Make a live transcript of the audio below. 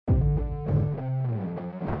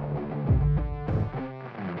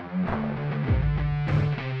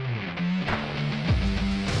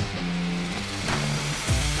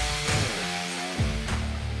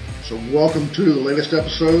So welcome to the latest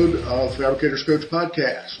episode of Fabricators Coach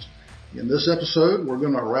Podcast. In this episode, we're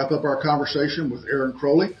going to wrap up our conversation with Aaron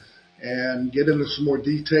Crowley and get into some more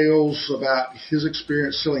details about his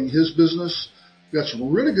experience selling his business. We've got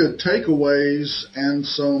some really good takeaways and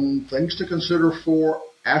some things to consider for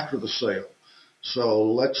after the sale.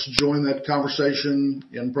 So let's join that conversation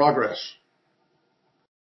in progress.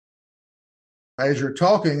 As you're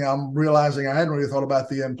talking, I'm realizing I hadn't really thought about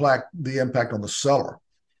the impact on the seller.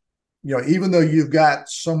 You know, even though you've got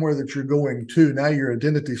somewhere that you're going to, now your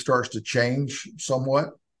identity starts to change somewhat.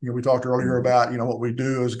 You know, we talked earlier about, what we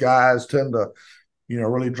do as guys tend to,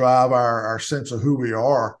 really drive our sense of who we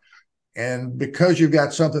are. And because you've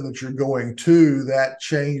got something that you're going to, that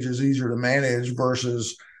change is easier to manage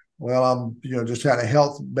versus, well, I'm, just had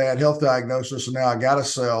a bad health diagnosis and now I got to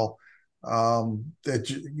sell.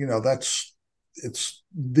 It's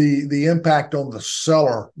the impact on the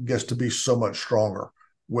seller gets to be so much stronger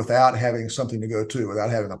without having something to go to, without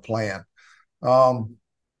having a plan.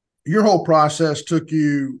 Your whole process took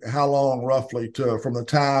you how long roughly from the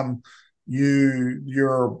time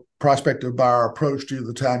your prospective buyer approached you to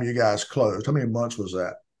the time you guys closed? How many months was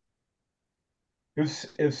that? It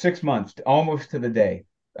was 6 months, almost to the day.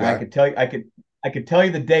 Okay. I could tell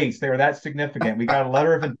you the dates. They were that significant. We got a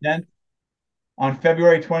letter of intent on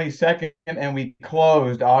February 22nd, and we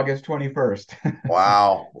closed August 21st.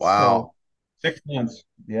 Wow. So 6 months.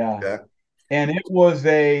 Yeah. Okay. And it was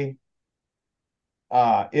a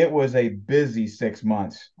busy 6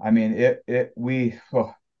 months. I mean, it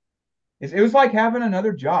was like having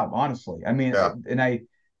another job, honestly. I mean, Yeah.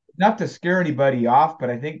 not to scare anybody off,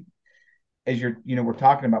 but I think as we're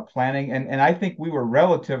talking about planning, and I think we were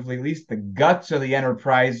relatively, at least the guts of the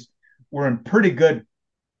enterprise were in pretty good,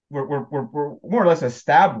 we're more or less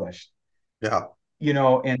established. Yeah.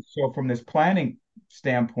 And so from this planning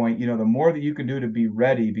standpoint, the more that you can do to be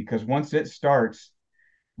ready, because once it starts,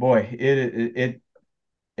 boy,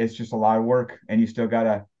 it's just a lot of work, and you still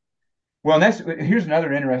gotta. Well, and here's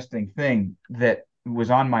another interesting thing that was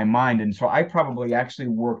on my mind, and so I probably actually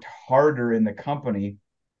worked harder in the company.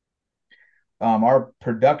 Our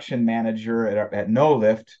production manager at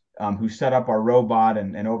NoLift, who set up our robot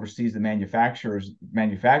and oversees the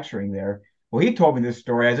manufacturing there. Well, he told me this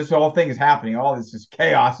story as this whole thing is happening. All this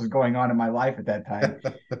chaos is going on in my life at that time.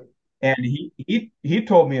 And he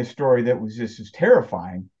told me a story that was just as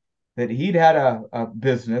terrifying, that he'd had a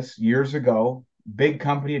business years ago, big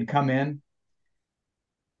company had come in.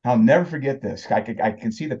 I'll never forget this. I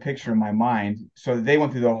can see the picture in my mind. So they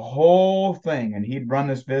went through the whole thing, and he'd run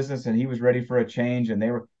this business, and he was ready for a change, and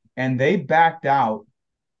they backed out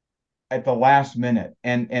at the last minute.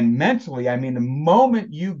 And mentally, I mean, the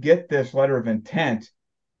moment you get this letter of intent,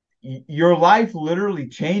 your life literally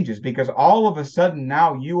changes, because all of a sudden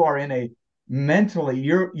now you are in a mentally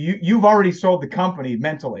you've already sold the company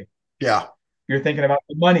mentally. Yeah. You're thinking about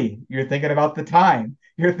the money, you're thinking about the time,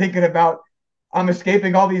 you're thinking about, I'm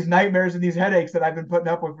escaping all these nightmares and these headaches that I've been putting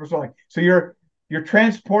up with for so long. So you're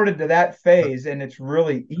transported to that phase, and it's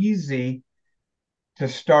really easy to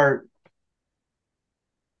start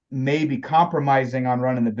maybe compromising on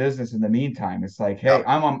running the business in the meantime. It's like, hey, Yeah.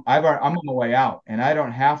 I'm on the way out, and I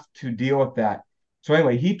don't have to deal with that. So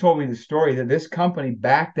anyway, he told me the story that this company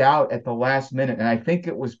backed out at the last minute, and I think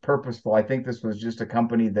it was purposeful. I think this was just a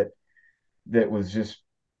company that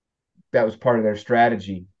was part of their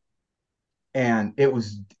strategy. And it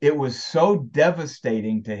was so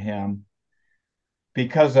devastating to him,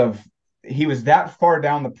 because he was that far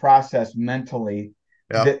down the process mentally,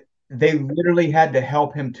 Yeah. that they literally had to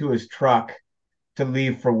help him to his truck to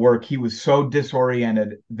leave for work. He was so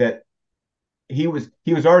disoriented that he was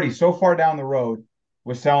already so far down the road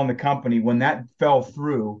with selling the company. When that fell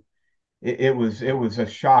through, it was a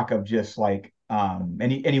shock of just like, and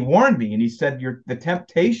he warned me, and he said, the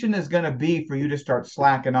temptation is going to be for you to start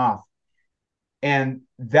slacking off, and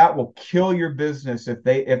that will kill your business if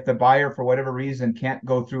the buyer for whatever reason can't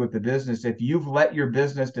go through with the business. If you've let your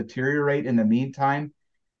business deteriorate in the meantime,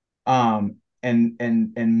 and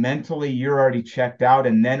mentally you're already checked out,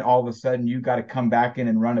 and then all of a sudden you got to come back in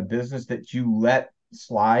and run a business that you let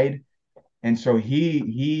slide. And so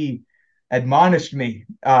he admonished me,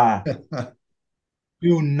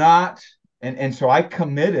 do not. And so I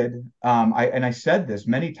committed. I said this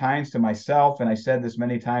many times to myself, and I said this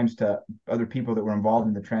many times to other people that were involved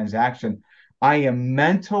in the transaction. I am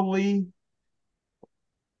mentally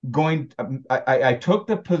going. I took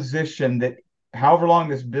the position that however long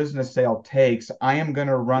this business sale takes, I am going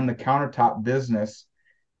to run the countertop business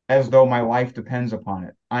as though my life depends upon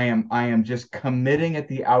it. I am just committing at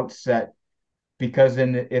the outset because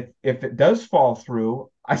if it does fall through,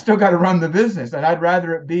 I still got to run the business, and I'd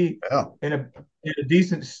rather it be Yeah. in a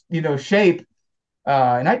decent shape.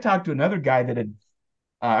 And I talked to another guy that had,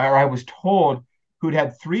 or I was told, who'd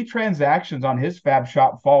had 3 transactions on his fab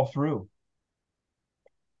shop fall through.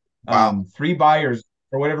 Wow. 3 buyers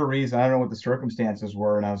for whatever reason. I don't know what the circumstances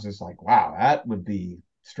were, and I was just like, wow, that would be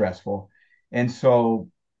stressful. And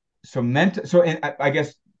and I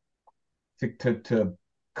guess to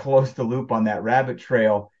close the loop on that rabbit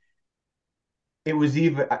trail, it was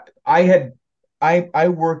even I had I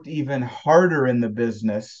worked even harder in the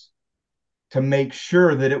business to make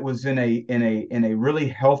sure that it was in a really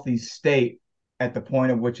healthy state at the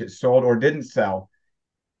point of which it sold or didn't sell,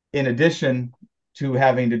 in addition to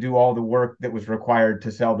having to do all the work that was required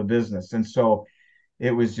to sell the business. And so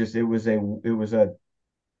it was a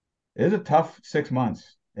tough 6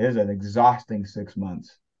 months. It was an exhausting 6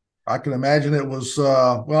 months. I can imagine it was.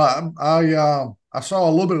 Well, I saw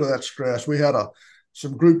a little bit of that stress. We had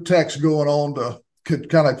some group text going on to could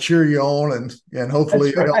kind of cheer you on and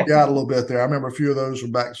hopefully That's help right. you out a little bit there. I remember a few of those were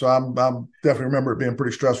back, so I'm definitely remember it being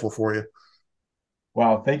pretty stressful for you.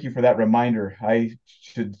 Wow, thank you for that reminder. I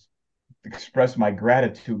should express my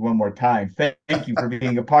gratitude one more time. Thank you for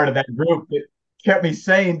being a part of that group that kept me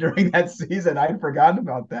sane during that season. I'd forgotten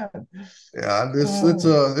about that. Yeah, it's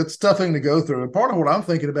Oh, a tough thing to go through. And part of what I'm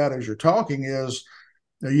thinking about as you're talking is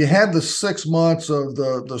you had the 6 months of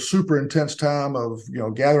the super intense time of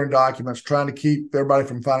gathering documents, trying to keep everybody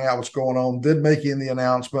from finding out what's going on, then making the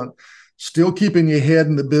announcement, still keeping your head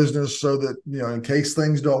in the business so that in case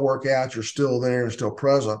things don't work out, you're still there and still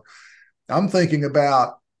present. I'm thinking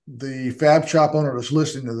about the fab shop owner that's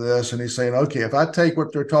listening to this, and he's saying, okay, if I take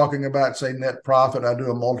what they're talking about, say net profit, I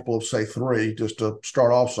do a multiple of say 3 just to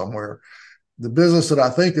start off somewhere. The business that I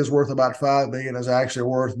think is worth about 5 million is actually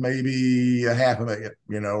worth maybe a half a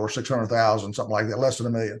million, or 600,000, something like that, less than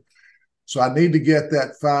a million. So I need to get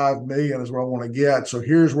that 5 million is where I want to get. So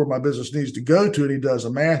here's where my business needs to go to. And he does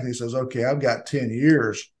the math and he says, okay, I've got 10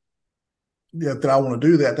 years that I want to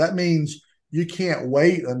do that. That means you can't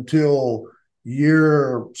wait until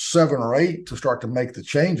year 7 or 8 to start to make the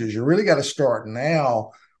changes. You really got to start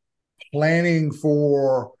now planning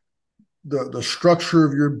for the structure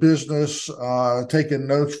of your business, taking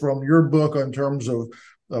notes from your book in terms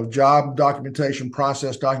of job documentation,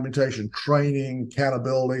 process documentation, training,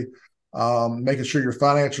 accountability, making sure your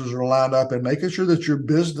finances are lined up, and making sure that your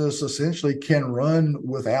business essentially can run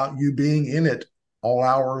without you being in it all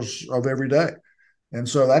hours of every day. And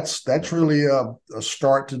so that's really a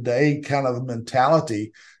start today kind of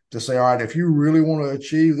mentality to say, all right, if you really want to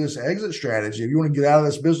achieve this exit strategy, if you want to get out of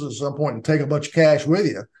this business at some point and take a bunch of cash with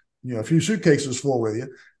you, a few suitcases full with you,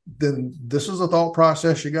 then this is a thought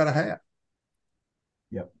process you got to have.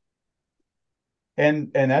 yep.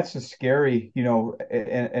 And that's a scary,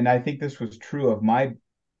 and I think this was true of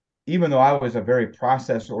even though I was a very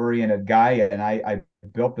process oriented guy and I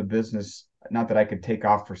built the business, not that I could take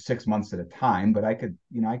off for 6 months at a time, but I could,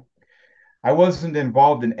 I wasn't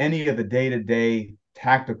involved in any of the day to day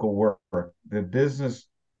tactical work. The business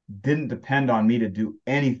didn't depend on me to do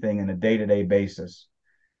anything in a day to day basis.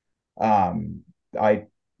 Um, I,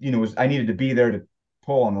 I needed to be there to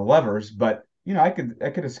pull on the levers, but I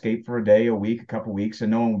could escape for a day, a week, a couple of weeks, and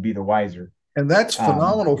no one would be the wiser. And that's Um,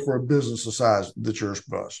 phenomenal for a business the size that yours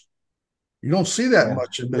was. You don't see that yeah,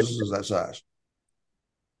 much in businesses that size.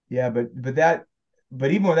 yeah,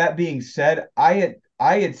 but even with that being said, I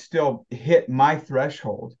had still hit my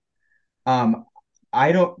threshold. Um,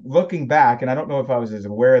 I don't looking back, and I don't know if I was as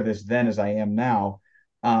aware of this then as I am now.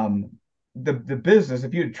 Um, the business,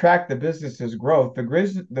 if you track the business's growth,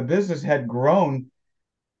 the business had grown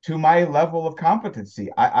to my level of competency.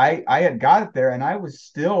 I had got it there, and I was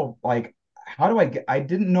still like, how do I get? I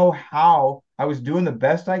didn't know how. I was doing the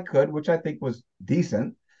best I could, which I think was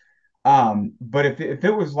decent. But if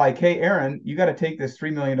it was like, hey, Aaron, you got to take this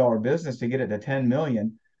 $3 million business to get it to 10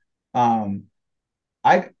 million, um,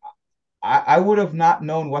 I I would have not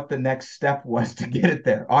known what the next step was to get it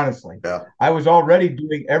there, honestly. Yeah. I was already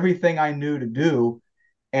doing everything I knew to do,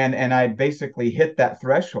 and I basically hit that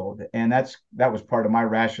threshold. And that was part of my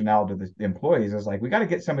rationale to the employees. I was like, we got to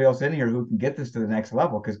get somebody else in here who can get this to the next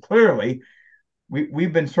level, because clearly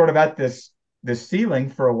we've been sort of at this ceiling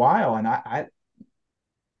for a while. And I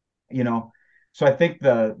you know, so I think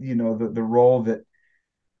the role that,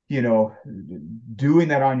 you know, doing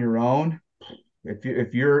that on your own,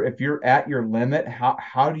 if you're at your limit,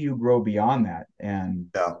 how do you grow beyond that? And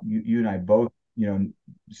Yeah. you and I both,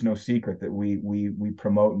 it's no secret that we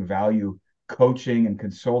promote and value coaching and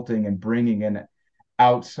consulting and bringing in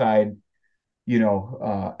outside,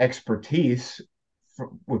 expertise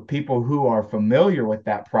with people who are familiar with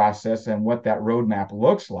that process and what that roadmap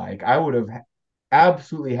looks like, I would have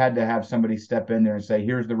absolutely had to have somebody step in there and say,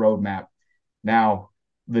 here's the roadmap. Now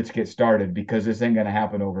let's get started, because this ain't going to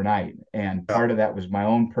happen overnight. And Yeah. part of that was my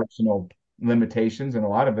own personal limitations. And a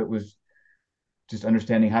lot of it was just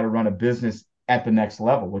understanding how to run a business at the next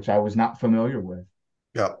level, which I was not familiar with.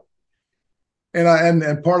 Yeah.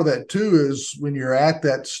 And part of that too is when you're at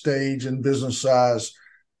that stage in business size,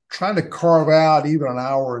 trying to carve out even an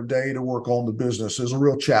hour a day to work on the business is a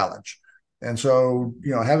real challenge. And so,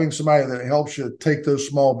 having somebody that helps you take those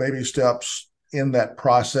small baby steps in that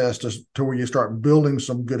process to where you start building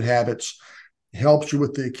some good habits helps you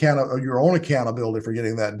with the your own accountability for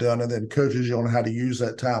getting that done, and then coaches you on how to use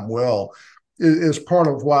that time well is part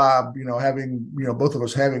of why, having, both of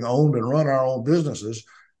us having owned and run our own businesses,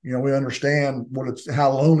 we understand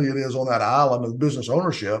how lonely it is on that island of business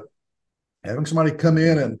ownership. Having somebody come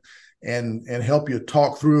in and help you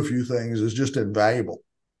talk through a few things is just invaluable.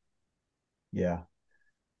 Yeah.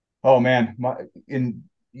 Oh man,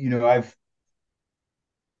 I've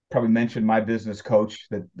probably mentioned my business coach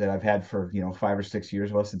that I've had for 5 or 6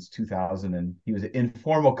 years, well, since 2000, and he was an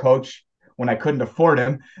informal coach when I couldn't afford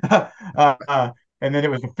him, and then it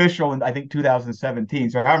was official in, I think, 2017.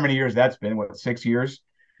 So how many years that's been? What, 6 years?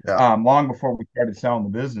 Yeah. Long before we started selling the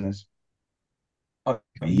business.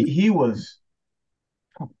 He was.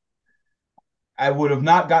 I would have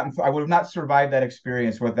not survived that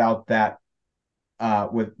experience without that,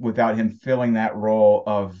 without him filling that role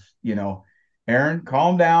of, Aaron,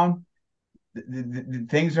 calm down.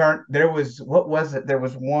 Things aren't. What was it? There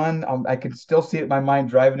was one. I can still see it in my mind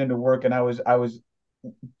driving into work, and I was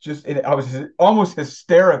almost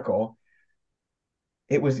hysterical.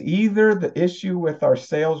 It was either the issue with our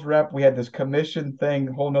sales rep. We had this commission thing,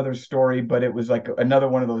 whole nother story, but it was like another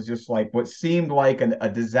one of those, just like what seemed like a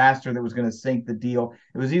disaster that was going to sink the deal.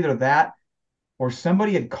 It was either that or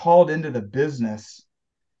somebody had called into the business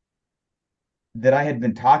that I had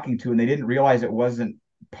been talking to, and they didn't realize it wasn't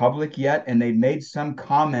public yet. And they made some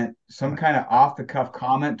comment, some kind of off the cuff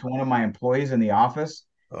comment to one of my employees in the office.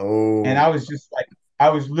 And Oh, I was just like, I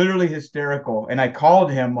was literally hysterical. And I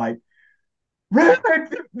called him like,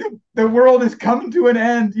 the world is coming to an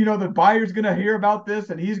end. The buyer's going to hear about this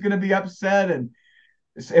and he's going to be upset. And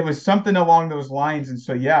it was something along those lines. And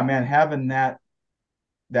so, yeah, man, having that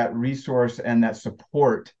resource and that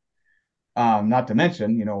support, not to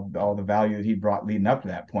mention, all the value that he brought leading up to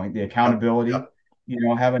that point, the yep, yep. accountability,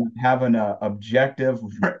 having a objective,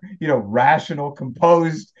 rational,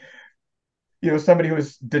 composed, somebody who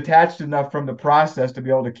was detached enough from the process to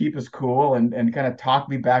be able to keep us cool and kind of talk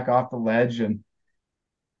me back off the ledge. And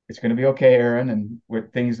it's going to be okay, Aaron. And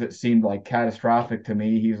with things that seemed like catastrophic to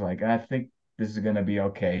me, he's like, I think this is going to be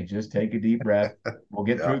okay. Just take a deep breath. We'll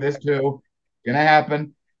get Yeah. through this too. It's going to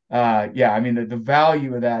happen. Yeah, I mean, the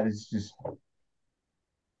value of that is just,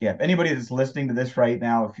 yeah. If anybody that's listening to this right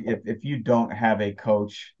now, if you don't have a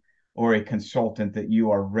coach or a consultant that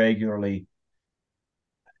you are regularly,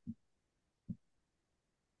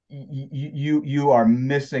 you are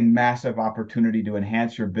missing massive opportunity to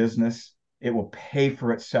enhance your business. It will pay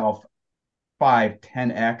for itself 5,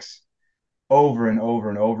 10x over and over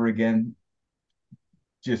and over again.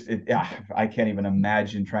 I can't even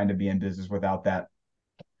imagine trying to be in business without that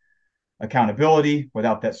accountability,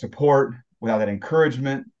 without that support, without that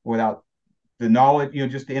encouragement, without the knowledge,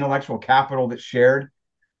 just the intellectual capital that's shared.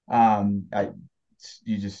 Um, I,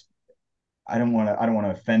 you just, I don't want to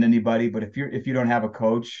offend anybody, but if you don't have a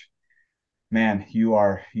coach, man, you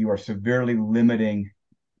are severely limiting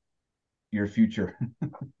your future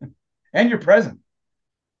and your present.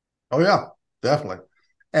 Oh yeah, definitely.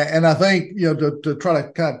 And I think, to try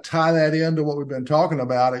to kind of tie that into what we've been talking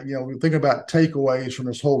about, we think about takeaways from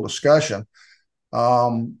this whole discussion.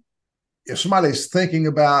 Um, if somebody's thinking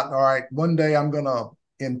about, all right, one day I'm going to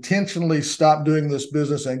intentionally stop doing this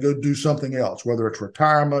business and go do something else, whether it's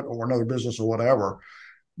retirement or another business or whatever,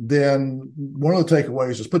 then one of the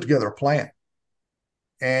takeaways is put together a plan.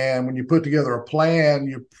 And when you put together a plan,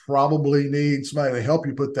 you probably need somebody to help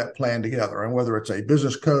you put that plan together. And whether it's a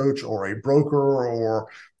business coach or a broker or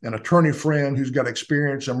an attorney friend who's got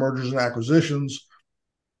experience in mergers and acquisitions,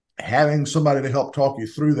 having somebody to help talk you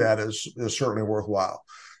through that is certainly worthwhile.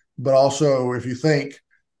 But also, if you think,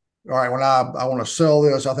 all right, when I want to sell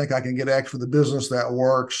this, I think I can get X for the business that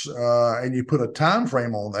works, and you put a time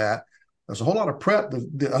frame on that, there's a whole lot of prep.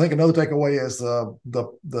 I think another takeaway is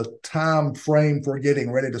the time frame for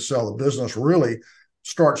getting ready to sell the business really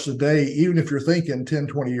starts today, even if you're thinking 10,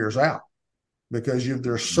 20 years out, because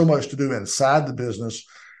there's so much to do inside the business.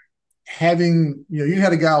 Having, you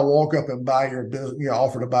had a guy walk up and buy your business,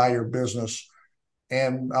 offer to buy your business,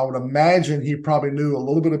 And I would imagine he probably knew a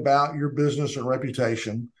little bit about your business and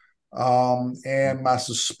reputation. And my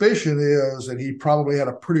suspicion is that he probably had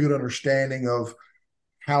a pretty good understanding of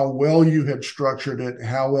how well you had structured it,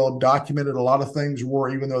 how well documented a lot of things were,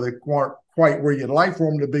 even though they weren't quite where you'd like for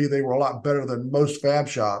them to be. They were a lot better than most fab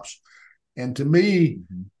shops. And to me,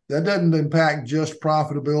 Mm-hmm. that doesn't impact just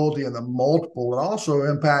profitability and the multiple. It also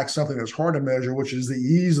impacts something that's hard to measure, which is the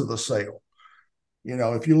ease of the sale.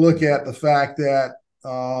 If you look at the fact that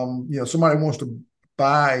somebody wants to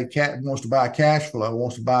buy cash flow,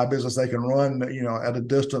 wants to buy a business they can run, at a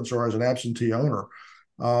distance or as an absentee owner.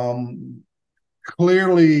 Um,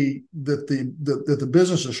 Clearly, that the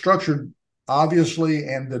business is structured obviously,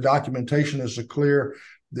 and the documentation is clear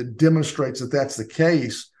that demonstrates that that's the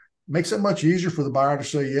case, makes it much easier for the buyer to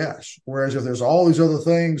say yes. Whereas if there's all these other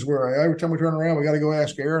things where every time we turn around, we got to go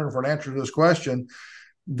ask Aaron for an answer to this question,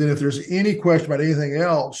 then if there's any question about anything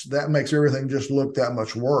else, that makes everything just look that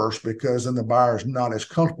much worse, because then the buyer's not as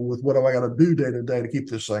comfortable with what do I got to do day to day to keep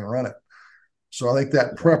this thing running. So I think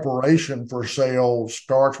that preparation for sale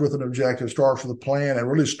starts with an objective, starts with a plan, and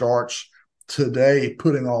really starts today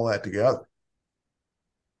putting all that together.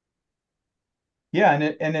 Yeah,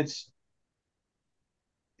 and it's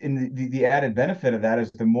in the added benefit of that is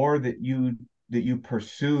the more that you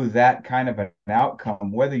pursue that kind of an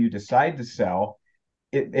outcome, whether you decide to sell,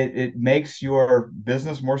 it makes your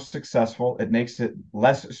business more successful. It makes it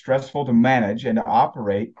less stressful to manage and to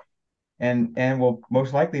operate, and will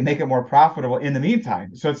most likely make it more profitable in the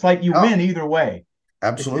meantime. So it's like you Oh, win either way. It's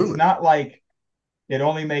absolutely. not like it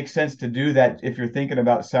only makes sense to do that if you're thinking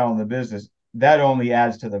about selling the business. That only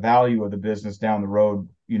adds to the value of the business down the road,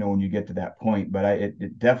 when you get to that point. But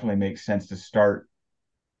it definitely makes sense to start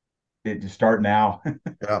now.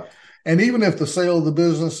 Yeah. And even if the sale of the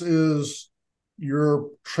business is you're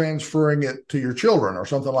transferring it to your children or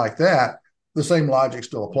something like that, the same logic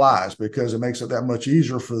still applies, because it makes it that much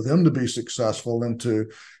easier for them to be successful and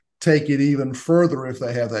to take it even further if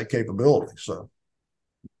they have that capability. So,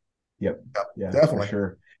 Yep. yeah, Yeah, for definitely.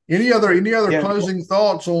 sure. Any other Yeah. closing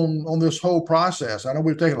thoughts on this whole process? I know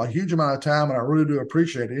we've taken a huge amount of time, and I really do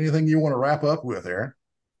appreciate it. Anything you want to wrap up with, Aaron?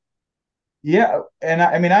 Yeah, and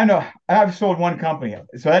I mean, I know I've sold one company,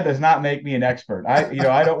 so that does not make me an expert. I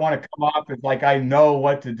don't want to come off as like I know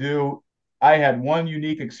what to do. I had one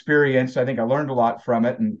unique experience. I think I learned a lot from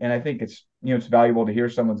it, and I think it's valuable to hear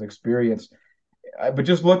someone's experience. But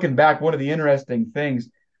just looking back, one of the interesting things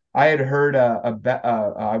I had heard,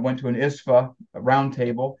 I went to an ISFA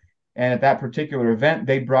roundtable, and at that particular event,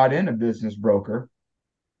 they brought in a business broker,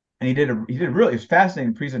 and he did really, it was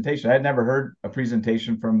fascinating presentation. I had never heard a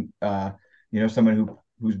presentation from someone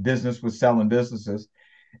whose business was selling businesses,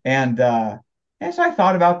 and so I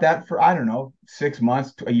thought about that for, I don't know, 6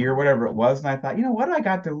 months to a year, whatever it was, and I thought, what do I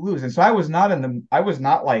got to lose? And so I was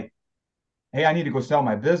not like, hey, I need to go sell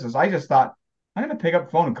my business. I just thought, I'm going to pick up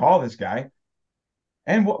the phone and call this guy.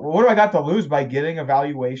 And what do I got to lose by getting a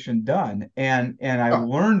valuation done? And I Oh,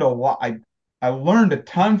 learned a lot. I learned a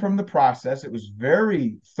ton from the process. It was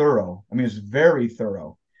very thorough. I mean, it was very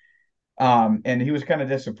thorough. And he was kind of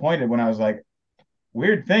disappointed when I was like,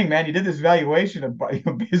 weird thing, man. You did this valuation,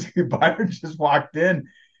 and basically buyer just walked in.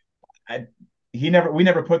 I, we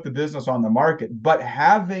never put the business on the market, but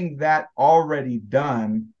having that already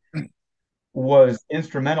done was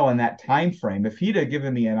instrumental in that time frame. If he'd have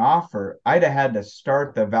given me an offer, I'd have had to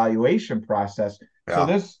start the valuation process. So yeah.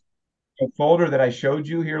 this folder that I showed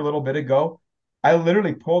you here a little bit ago, I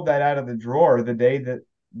literally pulled that out of the drawer the day that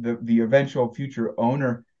the eventual future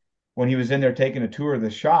owner, when he was in there taking a tour of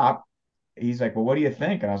the shop, he's like, "Well, what do you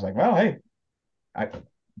think?" And I was like, "Well, hey, I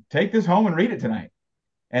take this home and read it tonight."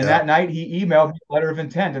 And Yeah. that night he emailed me a letter of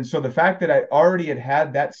intent. And so the fact that I already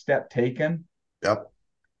had that step taken, Yep.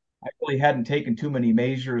 I really hadn't taken too many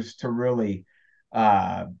measures to really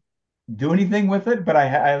uh, do anything with it, but I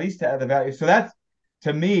at least had the value. So that's,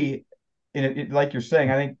 to me, like you're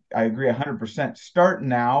saying, I think I agree 100%. Start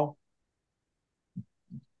now,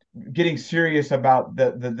 getting serious about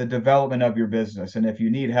the development of your business, and if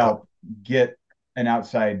you need Yep. help, get an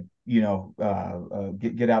outside,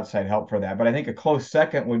 get outside help for that. But I think a close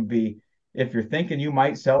second would be, if you're thinking you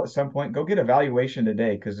might sell at some point, go get a valuation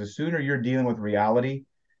today, because the sooner you're dealing with reality,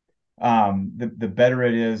 the better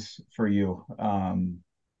it is for you.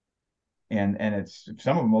 And it's,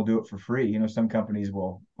 some of them will do it for free. Some companies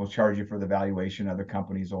will charge you for the valuation. Other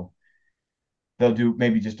companies they'll do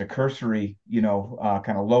maybe just a cursory, kind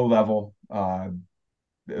of low level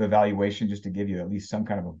evaluation, just to give you at least some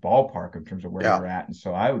kind of a ballpark in terms of where Yeah. you're at. And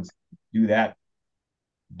so I would do that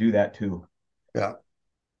too. Yeah.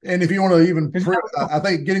 And if you want to even, 'Cause I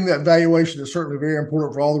think getting that valuation is certainly very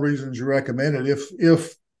important for all the reasons you recommended.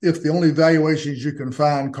 If the only valuations you can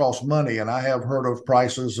find cost money, and I have heard of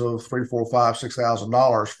prices of $3, 4, 5,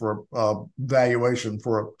 $6,000 for valuation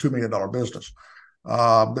for a $2 million business.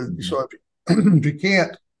 But so if you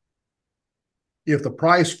can't, if the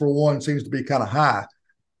price for one seems to be kind of high,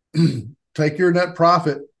 take your net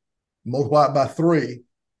profit, multiply it by three.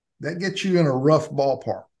 That gets you in a rough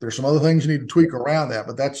ballpark. There's some other things you need to tweak around that,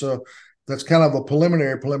 but that's kind of a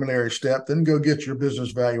preliminary step. Then go get your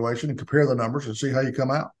business valuation and compare the numbers and see how you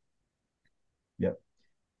come out. Yep.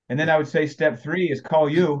 And then I would say step 3 is call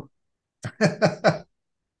you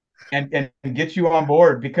and get you on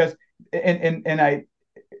board, because and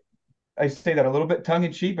I say that a little bit tongue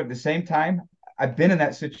in cheek, but at the same time, I've been in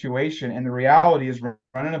that situation, and the reality is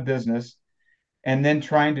running a business and then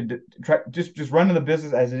trying to try just running the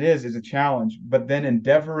business as it is a challenge, but then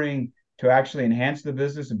endeavoring to actually enhance the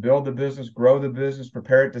business and build the business, grow the business,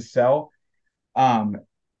 prepare it to sell. Um,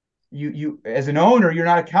 you as an owner, you're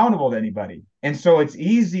not accountable to anybody, and so it's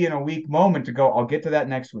easy in a weak moment to go, I'll get to that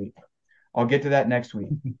next week. I'll get to that next week.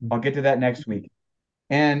 I'll get to that next week.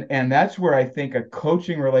 And that's where I think a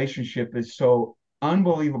coaching relationship is so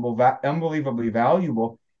unbelievably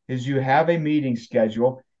valuable, is you have a meeting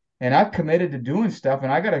schedule, and I've committed to doing stuff,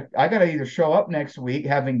 and I gotta either show up next week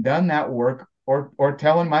having done that work, or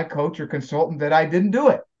telling my coach or consultant that I didn't do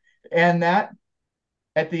it. And that,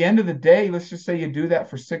 at the end of the day, let's just say you do that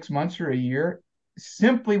for 6 months or a year,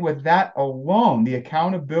 simply with that alone, the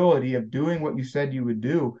accountability of doing what you said you would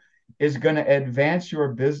do is going to advance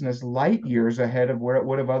your business light years ahead of where it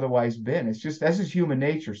would have otherwise been. It's just, that's just human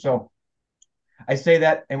nature. So I say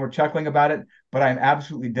that and we're chuckling about it, but I'm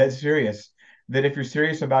absolutely dead serious that if you're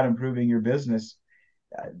serious about improving your business,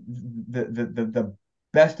 the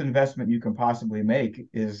best investment you can possibly make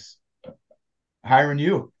is hiring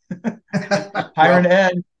you, hiring Well,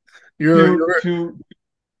 Ed you're to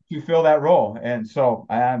fill that role. And so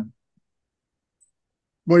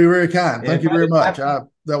well, you're very kind. Thank if you I very didn't much. have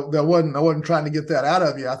to, I wasn't trying to get that out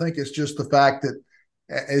of you. I think it's just the fact that,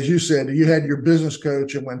 as you said, you had your business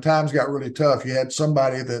coach, and when times got really tough, you had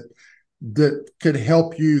somebody that could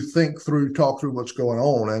help you talk through what's going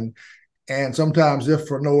on. And sometimes, if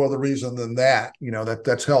for no other reason than that,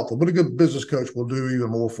 that's helpful. But a good business coach will do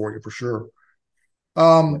even more for you for sure.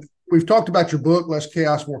 We've talked about your book, Less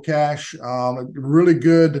Chaos, More Cash. Really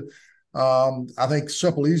good. I think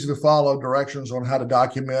simple, easy to follow directions on how to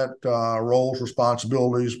document roles,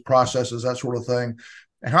 responsibilities, processes, that sort of thing.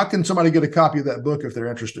 How can somebody get a copy of that book if they're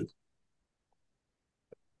interested?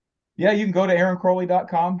 yeah, you can go to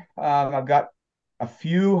aaroncrowley.com. I've got a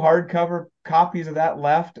few hardcover copies of that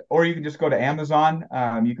left, or you can just go to Amazon.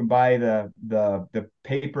 You can buy the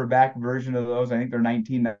paperback version of those. I think they're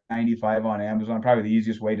 $19.95 on Amazon. Probably the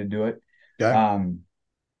easiest way to do it. Okay.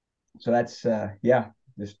 So that's yeah,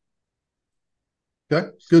 just Okay.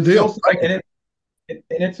 Good deal. and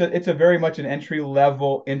it's a very much an entry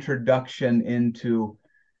level introduction into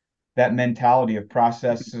that mentality of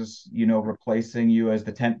processes, replacing you as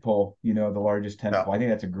the tent pole, the largest tent Yeah. pole. I think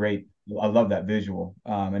that's a great, I love that visual.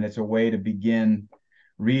 And it's a way to begin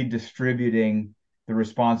redistributing the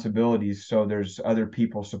responsibilities so there's other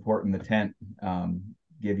people supporting the tent.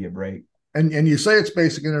 Give you a break. And you say it's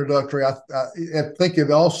basic introductory. I think it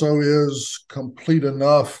also is complete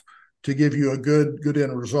enough to give you a good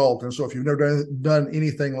end result. And so if you've never done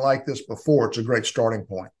anything like this before, it's a great starting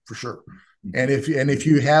point for sure. And if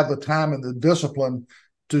you have the time and the discipline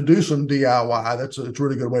to do some DIY, it's a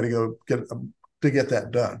really good way to go get that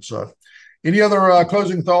done. So, any other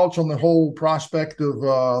closing thoughts on the whole prospect of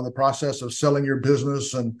the process of selling your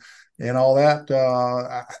business and all that?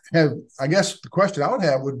 I guess the question I would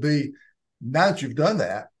have would be, now that you've done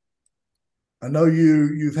that, I know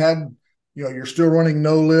you've had, you're still running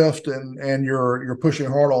No Lift and you're pushing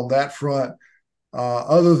hard on that front.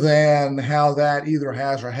 Other than how that either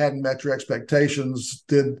has or hadn't met your expectations,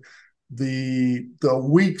 did the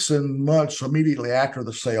weeks and months immediately after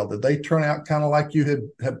the sale, did they turn out kind of like you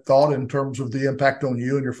had thought in terms of the impact on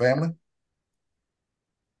you and your family?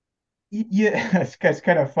 Yeah, it's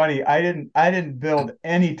kind of funny. I didn't build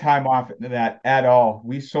any time off into that at all.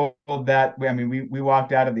 We sold that. I mean, we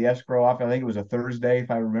walked out of the escrow office. I think it was a Thursday,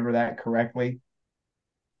 if I remember that correctly.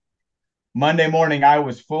 Monday morning, I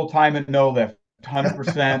was full time at No Lift,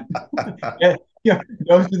 100%.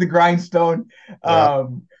 Nose to the grindstone. Yeah.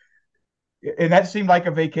 And that seemed like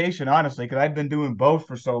a vacation, honestly, because I'd been doing both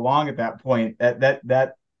for so long at that point.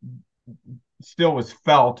 That still was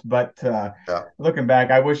felt, but Yeah. looking back,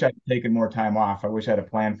 I wish I'd taken more time off. I wish I had a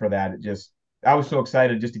plan for that. I was so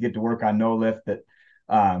excited just to get to work on No Lift that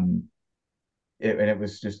And it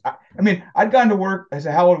was just, I mean, I'd gone to work. I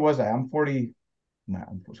said, how old was I? I'm 40.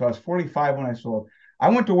 So I was 45 when I sold. I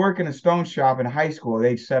went to work in a stone shop in high school at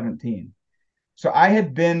age 17. So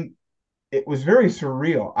it was very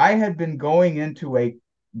surreal. I had been going into a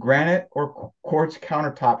granite or quartz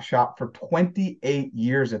countertop shop for 28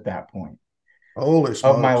 years at that point Holy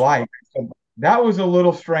of my smokes. life. So that was a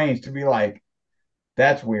little strange to be like,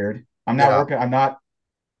 that's weird. I'm not Yeah. working. I'm not,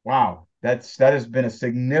 wow. That has been a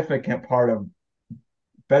significant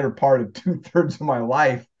better part of 2/3 of my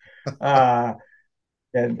life. Uh,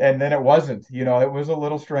 and then it wasn't, it was a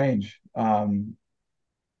little strange.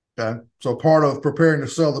 Okay. So part of preparing to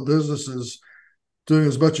sell the business is doing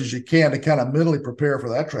as much as you can to kind of mentally prepare for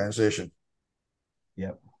that transition.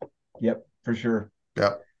 Yep. Yep. For sure.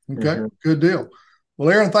 Yeah. For Okay. sure. Good deal. Well,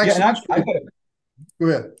 Aaron, Yeah. thanks so And much. Go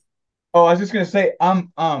ahead. oh, I was just gonna say,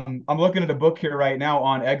 I'm looking at a book here right now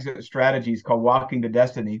on exit strategies called Walking to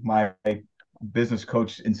Destiny. My business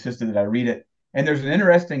coach insisted that I read it. And there's an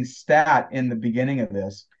interesting stat in the beginning of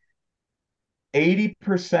this.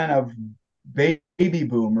 80% of baby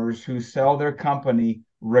boomers who sell their company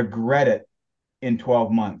regret it in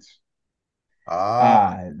 12 months.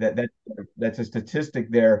 Ah, That's a statistic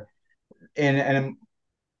there. And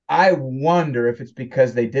I wonder if it's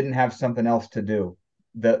because they didn't have something else to do.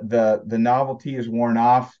 The novelty is worn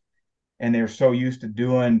off and they're so used to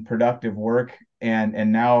doing productive work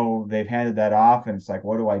and now they've handed that off and it's like,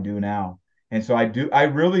 what do I do now? And so I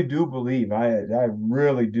really do believe, I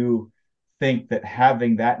really do think that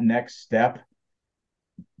having that next step,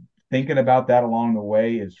 thinking about that along the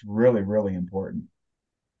way is really, really important.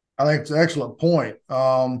 I think it's an excellent point.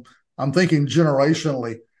 I'm thinking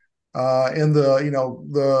generationally. In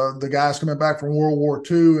the guys coming back from World War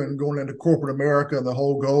II and going into corporate America, and the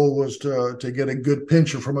whole goal was to get a good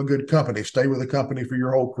pension from a good company, stay with the company for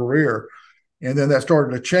your whole career. And then that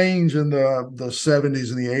started to change in the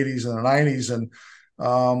 70s and the 80s and the 90s. And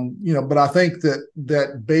but I think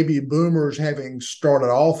that baby boomers, having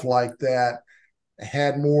started off like that,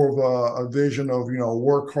 had more of a vision of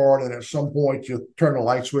work hard, and at some point you turn the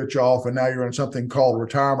light switch off and now you're in something called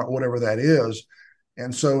retirement, whatever that is.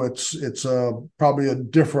 And so it's probably a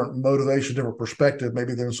different motivation, different perspective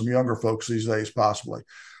maybe than some younger folks these days, possibly.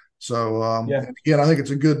 So Yeah. again, I think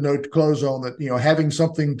it's a good note to close on, that having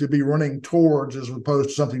something to be running towards as opposed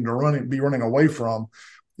to something to be running away from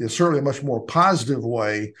is certainly a much more positive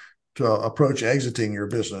way to approach exiting your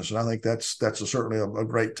business. And I think that's certainly a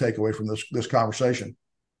great takeaway from this conversation.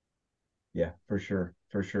 Yeah, for sure.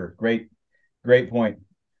 For sure. Great point.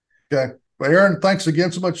 Okay. Well, Aaron, thanks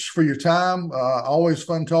again so much for your time. Always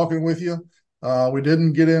fun talking with you. We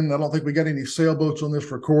didn't get in, I don't think we got any sailboats on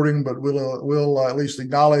this recording, but we'll at least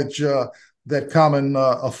acknowledge that common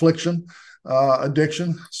affliction,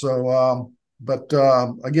 addiction. So, but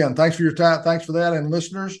again, thanks for your time. Thanks for that. And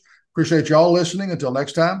listeners, appreciate you all listening. Until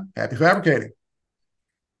next time, happy fabricating.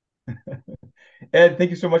 Ed, thank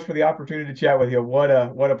you so much for the opportunity to chat with you. What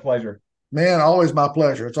a pleasure. Man, always my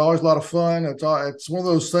pleasure. It's always a lot of fun. It's one of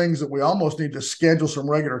those things that we almost need to schedule some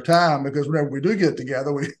regular time, because whenever we do get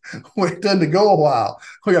together, we tend to go a while.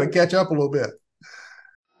 We got to catch up a little bit.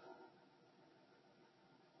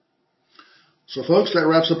 So, folks, that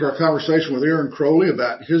wraps up our conversation with Aaron Crowley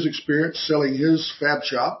about his experience selling his fab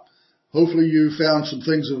shop. Hopefully, you found some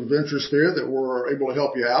things of interest there that were able to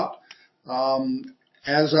help you out.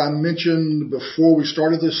 As I mentioned before we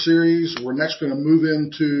started this series, we're next going to move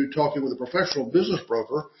into talking with a professional business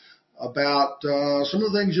broker about some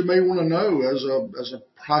of the things you may want to know as a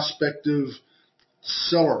prospective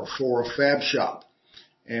seller for a fab shop.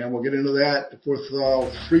 And we'll get into that with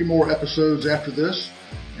 3 more episodes after this,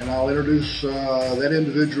 and I'll introduce that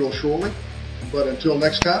individual shortly. But until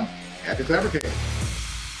next time, happy fabricating.